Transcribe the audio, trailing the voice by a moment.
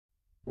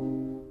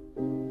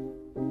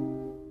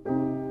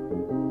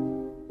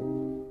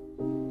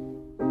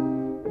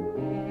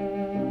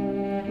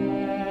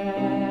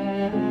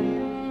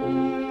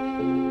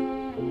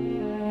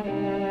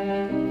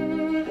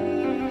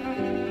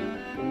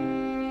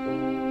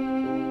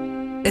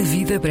A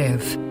vida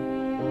breve.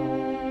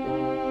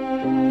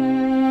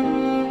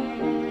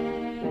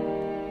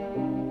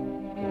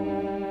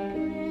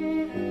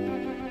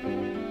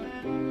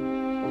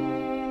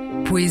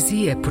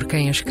 Poesia por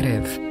quem a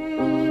escreve.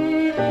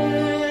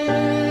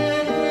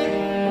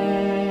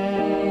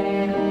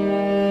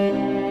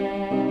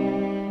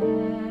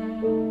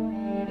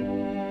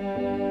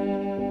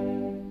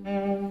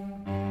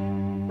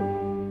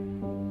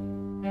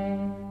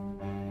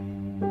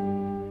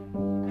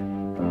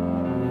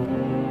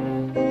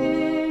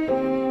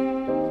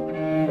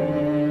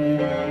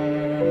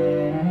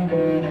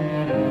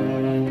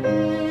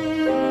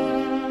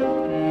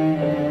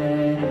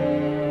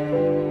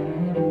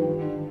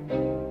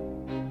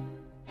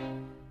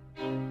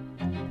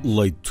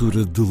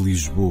 Leitura de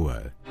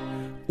Lisboa.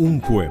 Um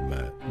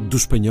poema do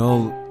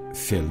espanhol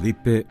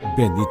Felipe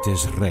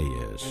Benítez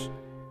Reyes.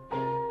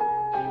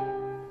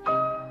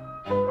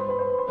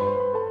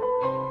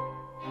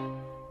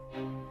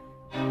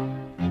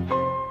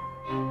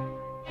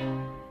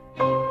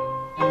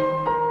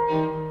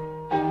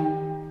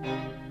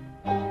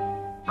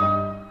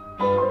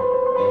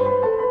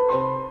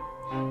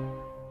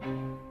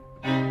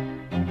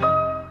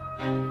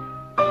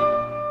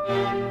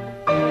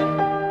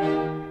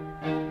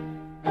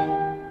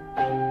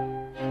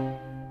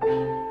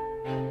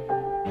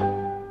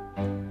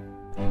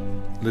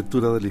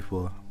 Lectura de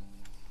Lisboa.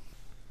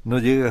 No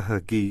llegas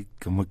aquí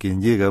como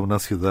quien llega a una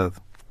ciudad,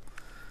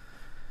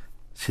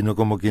 sino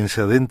como quien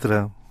se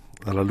adentra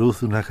a la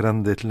luz de unas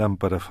grandes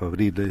lámparas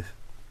fabriles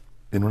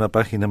en una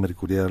página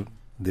mercurial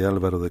de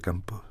Álvaro de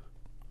Campos.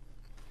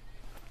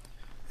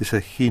 Esa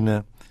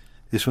esquina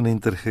es una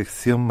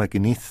interjección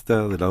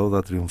maquinista de la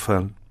oda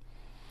triunfal.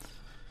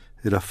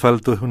 El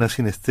asfalto es una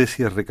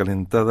sinestesia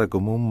recalentada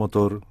como un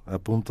motor a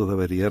punto de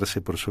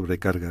averiarse por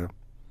sobrecarga.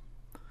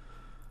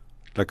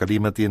 La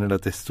calima tiene la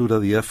textura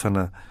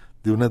diáfana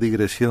de una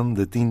digresión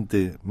de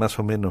tinte más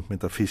o menos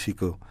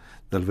metafísico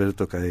de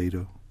Alberto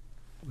Caeiro.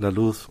 La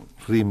luz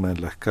rima en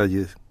las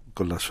calles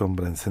con la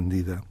sombra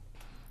encendida.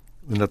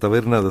 En la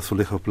taberna de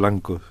azulejos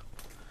blancos,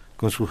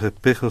 con sus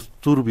espejos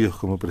turbios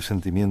como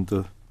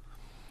presentimientos,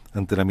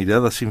 ante la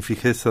mirada sin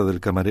fijeza del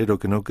camarero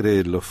que no cree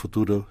en los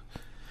futuros,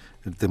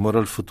 el temor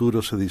al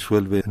futuro se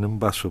disuelve en un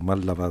vaso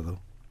mal lavado.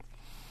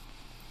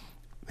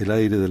 El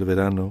aire del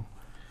verano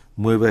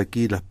mueve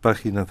aquí las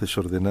páginas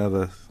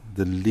desordenadas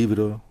del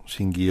libro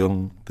sin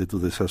guión de tu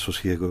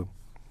desasosiego.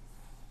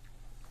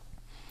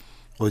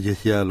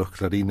 Oyes ya los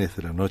clarines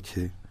de la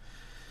noche,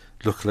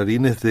 los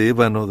clarines de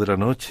ébano de la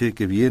noche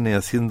que viene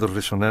haciendo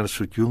resonar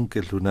sus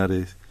yunques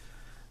lunares,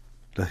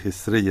 las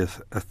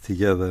estrellas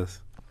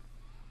astilladas.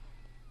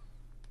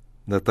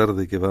 La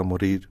tarde que va a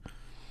morir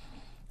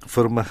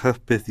forma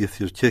jaspes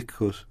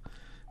dieciochescos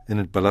en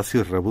el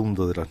palacio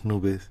errabundo de las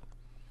nubes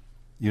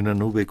y una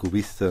nube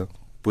cubista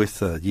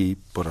puesta allí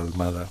por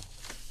Almada.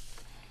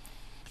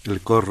 El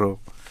corro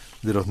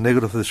de los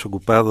negros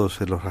desocupados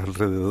en los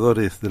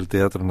alrededores del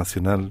Teatro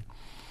Nacional,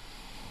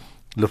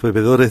 los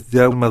bebedores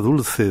de agua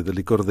dulce de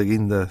licor de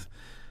guindas,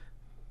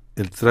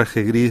 el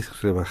traje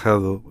gris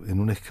rebajado en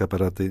un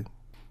escaparate,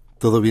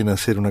 todo viene a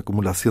ser una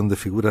acumulación de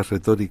figuras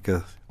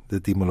retóricas de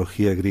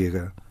etimología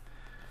griega,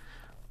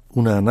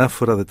 una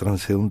anáfora de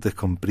transeúntes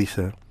con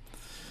prisa,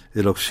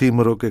 el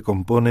oxímoro que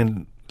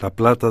componen la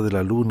plata de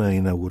la luna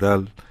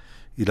inaugural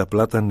y la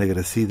plata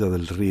ennegrecida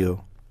del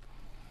río,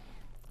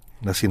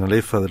 la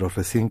sinalefa de los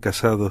recién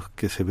casados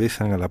que se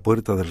besan a la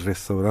puerta del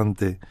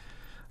restaurante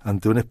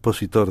ante un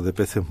expositor de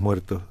peces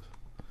muertos.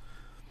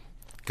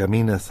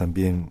 Caminas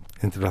también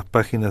entre las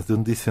páginas de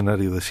un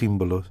diccionario de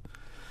símbolos,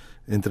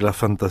 entre las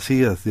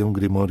fantasías de un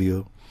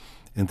grimorio,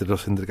 entre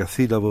los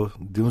entrecasílabos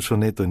de un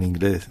soneto en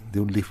inglés de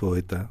un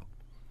lisboeta.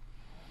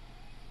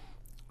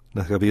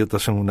 Las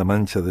gaviotas son una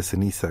mancha de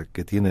ceniza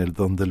que tiene el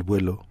don del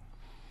vuelo.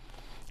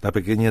 La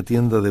pequeña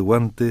tienda de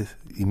guantes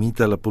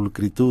imita la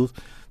pulcritud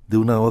de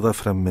una oda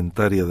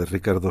fragmentaria de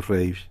Ricardo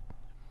Reyes.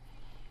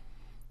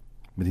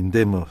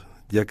 Brindemos,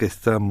 ya que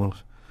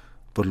estamos,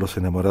 por los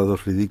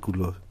enamorados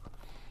ridículos,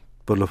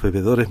 por los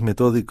bebedores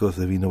metódicos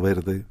de vino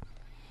verde,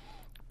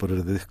 por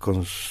el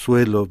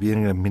desconsuelo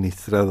bien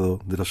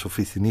administrado de los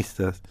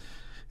oficinistas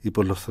y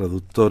por los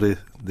traductores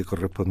de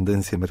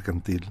correspondencia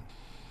mercantil.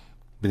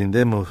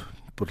 Brindemos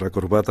por la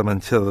corbata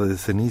manchada de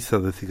ceniza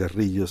de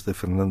cigarrillos de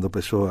Fernando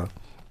Pessoa,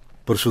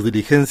 por su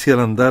diligencia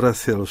al andar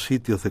hacia los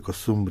sitios de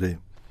costumbre,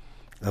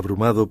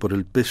 abrumado por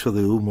el peso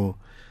de humo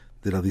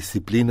de la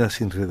disciplina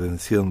sin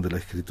redención de la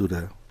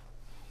escritura.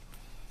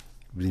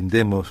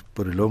 Brindemos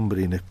por el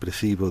hombre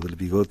inexpresivo del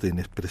bigote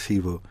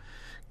inexpresivo,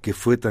 que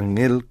fue tan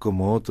él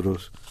como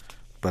otros,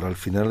 para al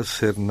final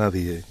ser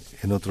nadie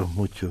en otros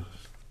muchos.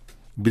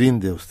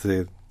 Brinde a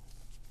usted,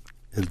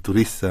 el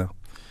turista,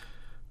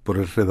 por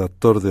el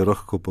redactor de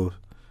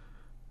horóscopos,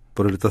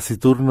 por el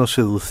taciturno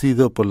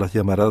seducido por las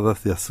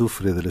llamaradas de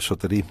azufre del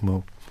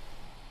esoterismo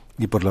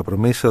y por la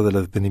promesa del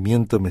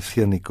advenimiento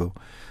mesiánico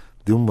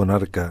de un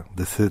monarca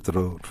de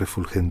cetro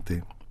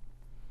refulgente.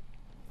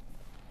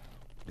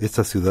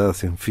 Esta ciudad,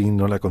 en fin,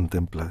 no la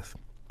contemplas.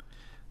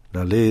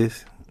 La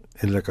lees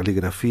en la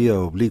caligrafía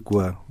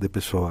oblicua de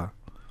Pessoa,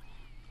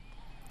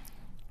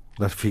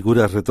 Las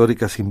figuras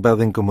retóricas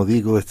invaden, como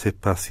digo, este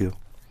espacio.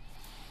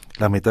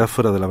 La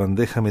metáfora de la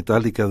bandeja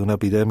metálica de una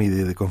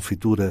pirámide de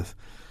confituras,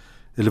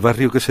 el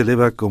barrio que se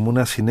eleva como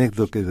una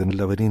sinécdoque del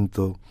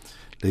laberinto,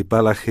 la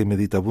hipálaje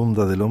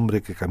meditabunda del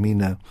hombre que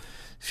camina,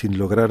 sin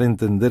lograr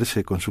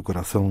entenderse con su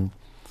corazón,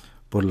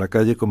 por la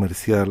calle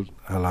comercial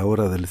a la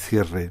hora del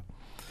cierre,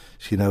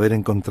 sin haber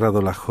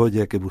encontrado la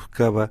joya que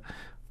buscaba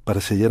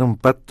para sellar un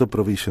pacto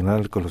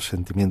provisional con los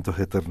sentimientos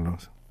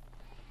eternos.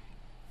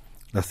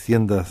 Las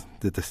tiendas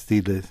de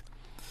textiles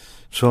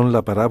son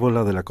la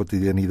parábola de la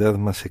cotidianidad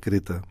más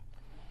secreta,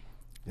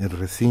 el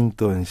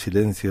recinto en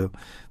silencio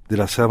de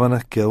las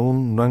sábanas que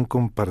aún no han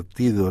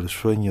compartido el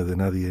sueño de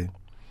nadie.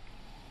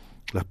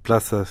 Las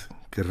plazas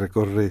que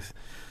recorres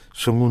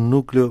son un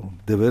núcleo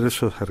de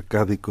versos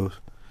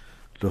arcádicos,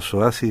 los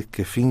oasis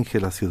que finge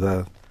la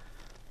ciudad,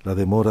 la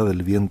demora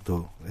del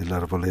viento en la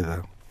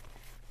arboleda.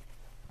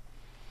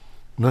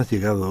 No has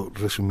llegado,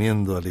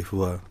 resumiendo, a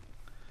Lisboa.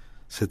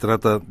 Se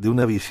trata de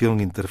una visión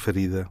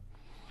interferida.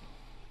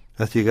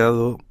 Has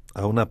llegado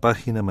a una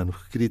página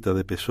manuscrita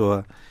de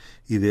Pessoa,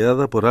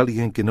 ideada por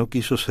alguien que no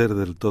quiso ser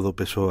del todo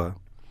Pessoa.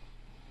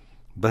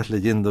 Vas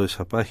leyendo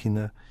esa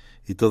página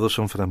y todos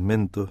son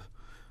fragmentos,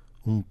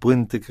 un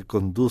puente que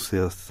conduce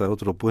hasta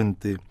otro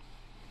puente,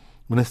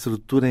 una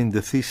estructura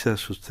indecisa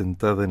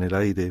sustentada en el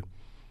aire,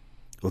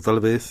 o tal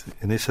vez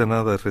en esa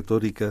nada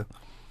retórica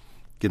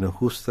que nos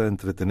gusta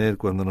entretener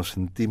cuando nos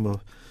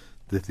sentimos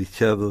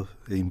desdichados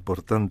e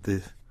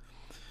importantes,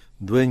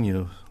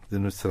 dueños de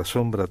nuestra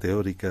sombra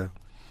teórica,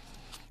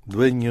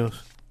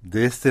 dueños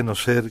de este no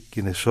ser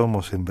quienes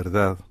somos en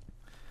verdad,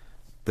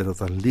 pero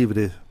tan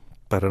libres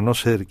para no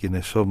ser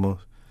quienes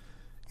somos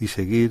y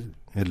seguir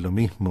en lo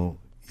mismo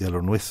y a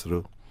lo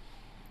nuestro,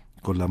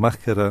 con la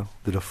máscara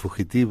de los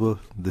fugitivos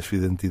de su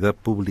identidad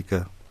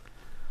pública,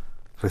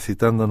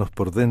 recitándonos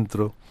por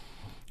dentro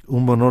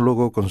un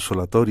monólogo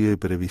consolatorio y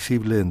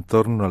previsible en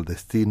torno al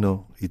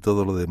destino y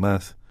todo lo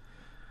demás,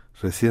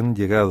 recién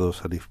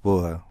llegados a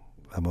Lisboa,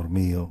 amor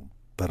mío,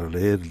 para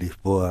leer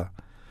Lisboa,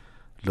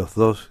 los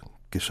dos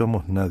que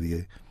somos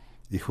nadie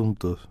y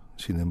juntos,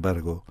 sin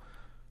embargo,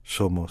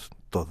 somos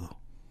todo.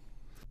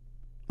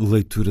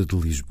 Leitura de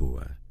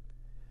Lisboa.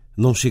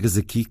 Não chegas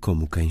aqui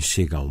como quem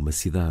chega a uma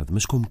cidade,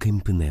 mas como quem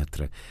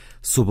penetra,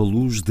 sob a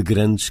luz de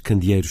grandes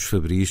candeeiros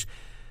fabris,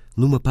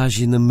 numa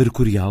página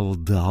mercurial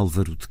de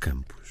Álvaro de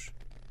Campos.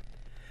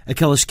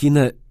 Aquela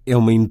esquina é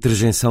uma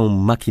interjeição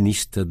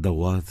maquinista da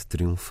ode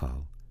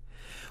triunfal.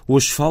 O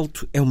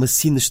asfalto é uma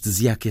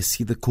sinestesia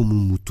aquecida como um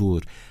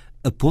motor,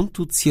 a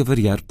ponto de se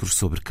avariar por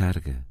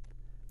sobrecarga.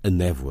 A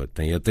névoa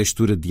tem a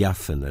textura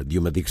diáfana de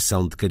uma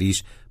digressão de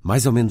cariz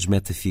mais ou menos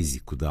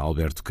metafísico de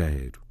Alberto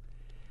Queiro.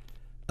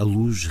 A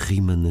luz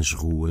rima nas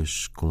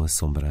ruas com a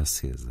sombra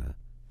acesa.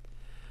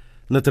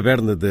 Na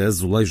taberna de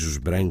azulejos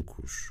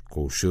brancos,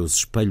 com os seus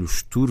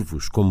espelhos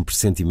turvos como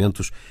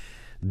pressentimentos,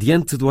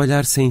 diante do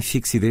olhar sem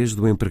fixidez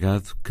do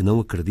empregado que não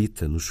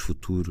acredita nos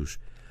futuros,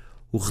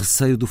 o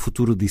receio do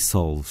futuro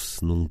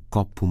dissolve-se num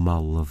copo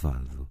mal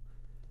lavado.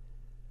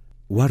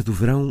 O ar do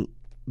verão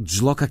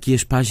desloca aqui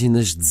as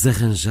páginas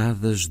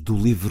desarranjadas do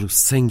livro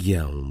sem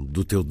guião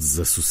do teu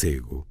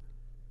desassossego.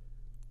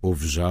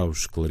 Ouve já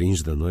os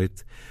clarins da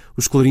noite,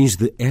 os clarins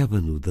de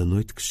ébano da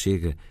noite que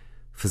chega,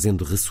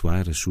 fazendo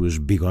ressoar as suas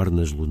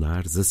bigornas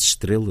lunares, as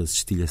estrelas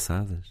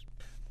estilhaçadas.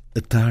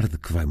 A tarde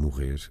que vai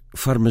morrer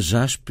forma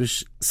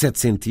jaspes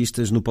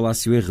setecentistas no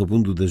palácio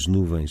errabundo das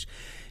nuvens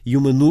e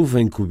uma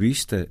nuvem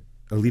cubista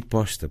ali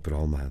posta por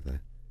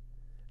Almada.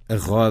 A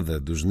roda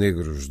dos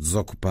negros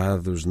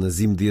desocupados nas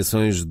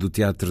imediações do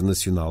Teatro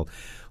Nacional,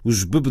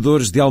 os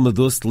bebedores de alma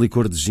doce de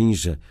licor de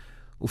ginja,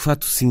 o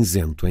fato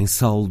cinzento em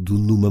saldo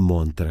numa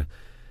montra.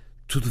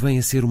 Tudo vem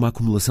a ser uma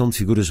acumulação de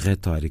figuras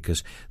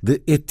retóricas,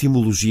 de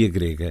etimologia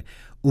grega,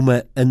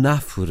 uma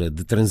anáfora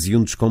de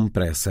transeuntes com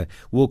pressa,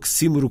 o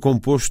oxímoro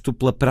composto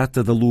pela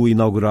prata da lua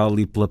inaugural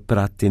e pela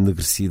prata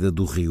enegrecida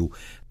do rio,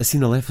 a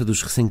sinalefa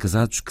dos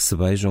recém-casados que se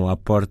beijam à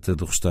porta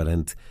do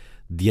restaurante,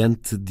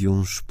 diante de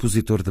um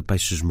expositor de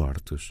peixes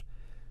mortos.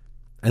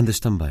 Andas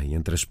também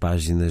entre as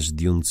páginas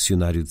de um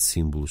dicionário de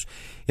símbolos,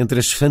 entre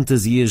as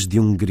fantasias de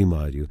um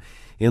grimório,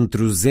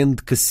 entre os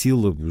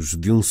endecassílabos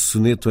de um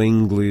soneto em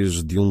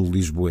inglês de um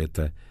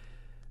lisboeta.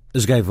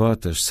 As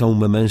gaivotas são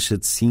uma mancha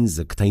de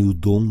cinza que tem o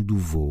dom do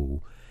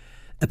voo.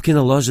 A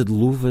pequena loja de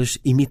luvas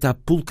imita a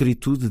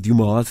pulcritude de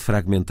uma ode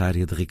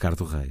fragmentária de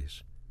Ricardo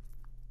Reyes.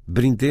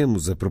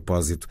 Brindemos, a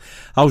propósito,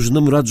 aos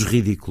namorados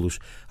ridículos,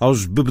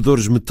 aos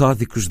bebedores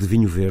metódicos de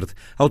vinho verde,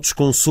 ao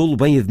desconsolo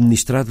bem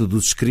administrado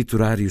dos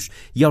escriturários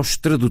e aos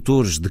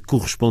tradutores de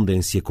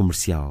correspondência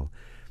comercial.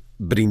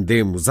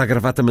 Brindemos à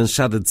gravata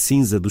manchada de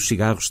cinza dos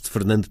cigarros de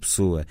Fernando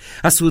Pessoa,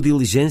 à sua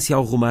diligência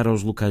ao rumar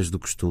aos locais do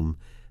costume,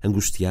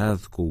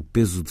 angustiado com o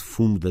peso de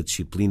fumo da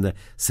disciplina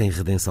sem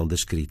redenção da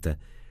escrita.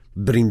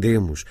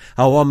 Brindemos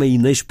ao homem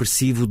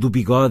inexpressivo do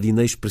bigode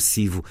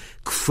inexpressivo,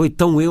 que foi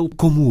tão ele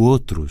como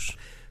outros,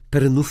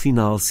 para no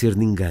final ser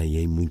ninguém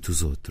em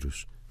muitos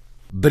outros.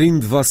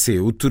 Brinde você,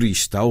 o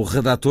turista, ao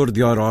redator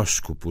de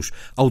horóscopos,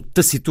 ao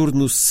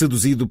taciturno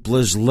seduzido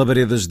pelas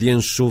labaredas de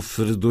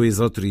enxofre do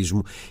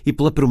esoterismo e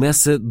pela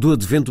promessa do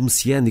advento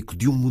messiânico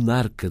de um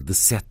monarca de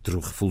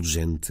cetro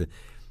refulgente.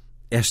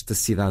 Esta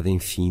cidade,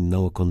 enfim,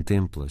 não a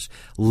contemplas.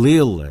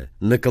 Lê-la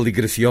na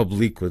caligrafia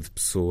oblíqua de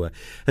Pessoa.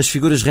 As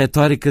figuras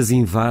retóricas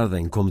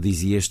invadem, como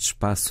dizia este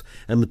espaço,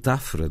 a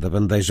metáfora da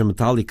bandeja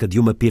metálica de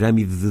uma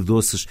pirâmide de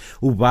doces,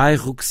 o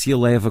bairro que se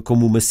eleva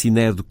como uma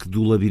sinédoque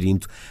do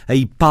labirinto, a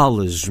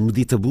hipalas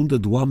meditabunda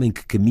do homem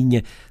que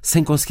caminha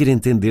sem conseguir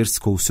entender-se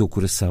com o seu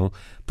coração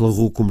pela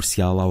rua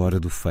comercial à hora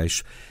do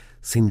fecho,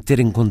 sem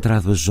ter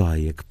encontrado a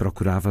joia que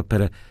procurava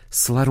para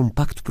selar um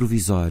pacto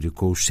provisório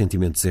com os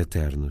sentimentos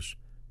eternos.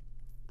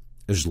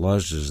 As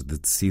lojas de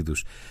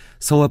tecidos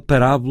são a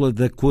parábola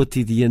da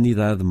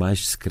cotidianidade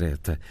mais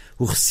secreta,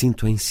 o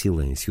recinto em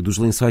silêncio dos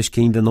lençóis que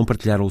ainda não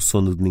partilharam o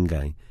sono de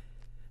ninguém.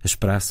 As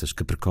praças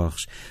que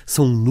percorres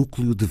são um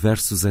núcleo de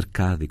versos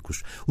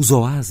arcádicos, os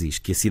oásis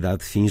que a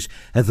cidade finge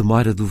a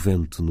demora do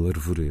vento no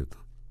arvoredo.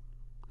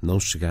 Não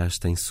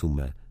chegaste, em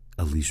suma,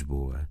 a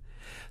Lisboa.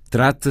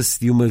 Trata-se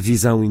de uma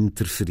visão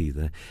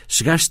interferida.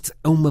 Chegaste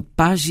a uma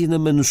página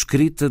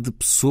manuscrita de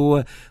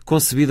Pessoa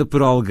concebida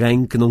por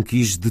alguém que não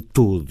quis de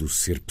todo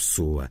ser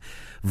Pessoa.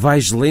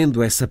 Vais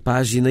lendo essa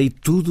página e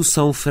tudo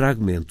são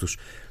fragmentos.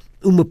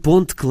 Uma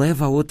ponte que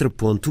leva a outra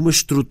ponte, uma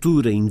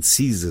estrutura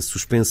indecisa,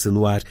 suspensa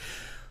no ar.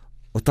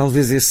 Ou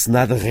talvez esse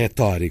nada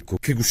retórico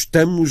que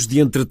gostamos de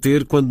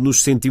entreter quando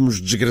nos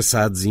sentimos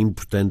desgraçados e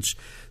importantes,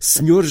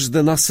 senhores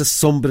da nossa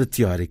sombra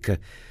teórica,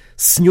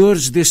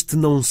 senhores deste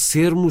não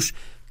sermos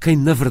quem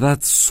na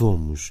verdade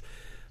somos,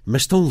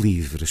 mas tão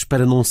livres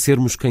para não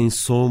sermos quem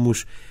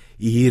somos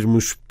e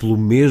irmos pelo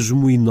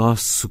mesmo e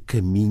nosso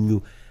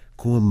caminho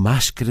com a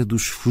máscara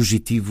dos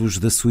fugitivos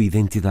da sua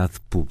identidade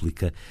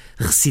pública,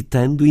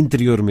 recitando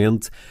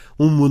interiormente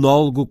um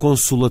monólogo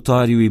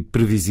consolatório e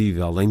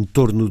previsível em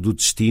torno do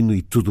destino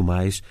e tudo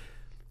mais,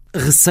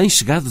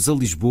 recém-chegados a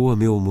Lisboa,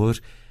 meu amor,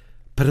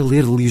 para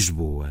ler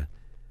Lisboa.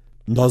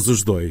 Nós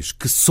os dois,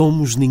 que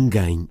somos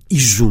ninguém e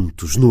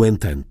juntos, no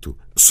entanto,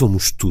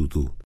 somos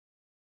tudo.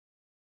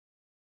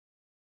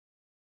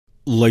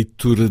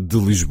 Leitura de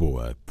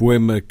Lisboa,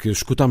 poema que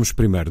escutamos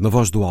primeiro na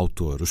voz do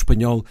autor, o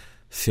espanhol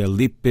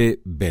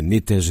Felipe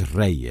Benítez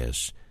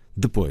Reyes,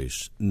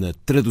 depois na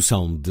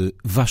tradução de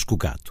Vasco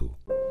Gato.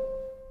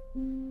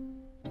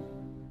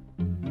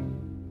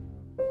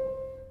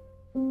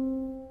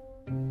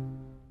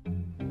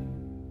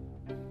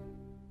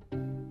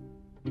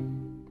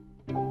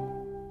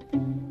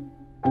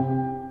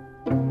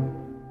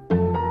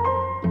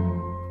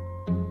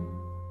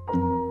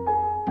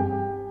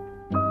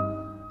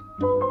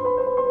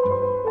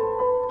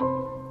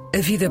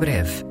 A Vida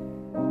Breve,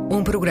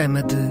 um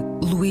programa de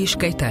Luís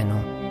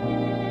Caetano.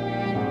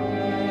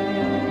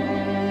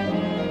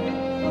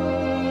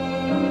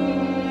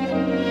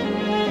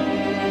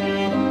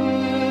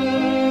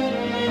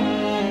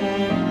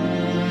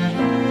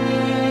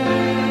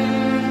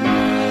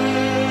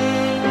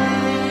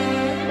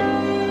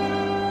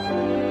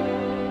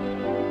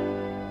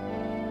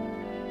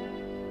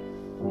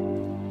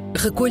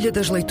 Recolha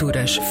das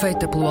leituras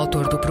feita pelo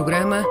autor do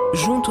programa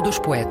junto dos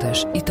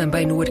poetas e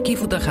também no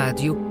arquivo da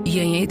rádio e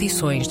em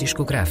edições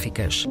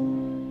discográficas.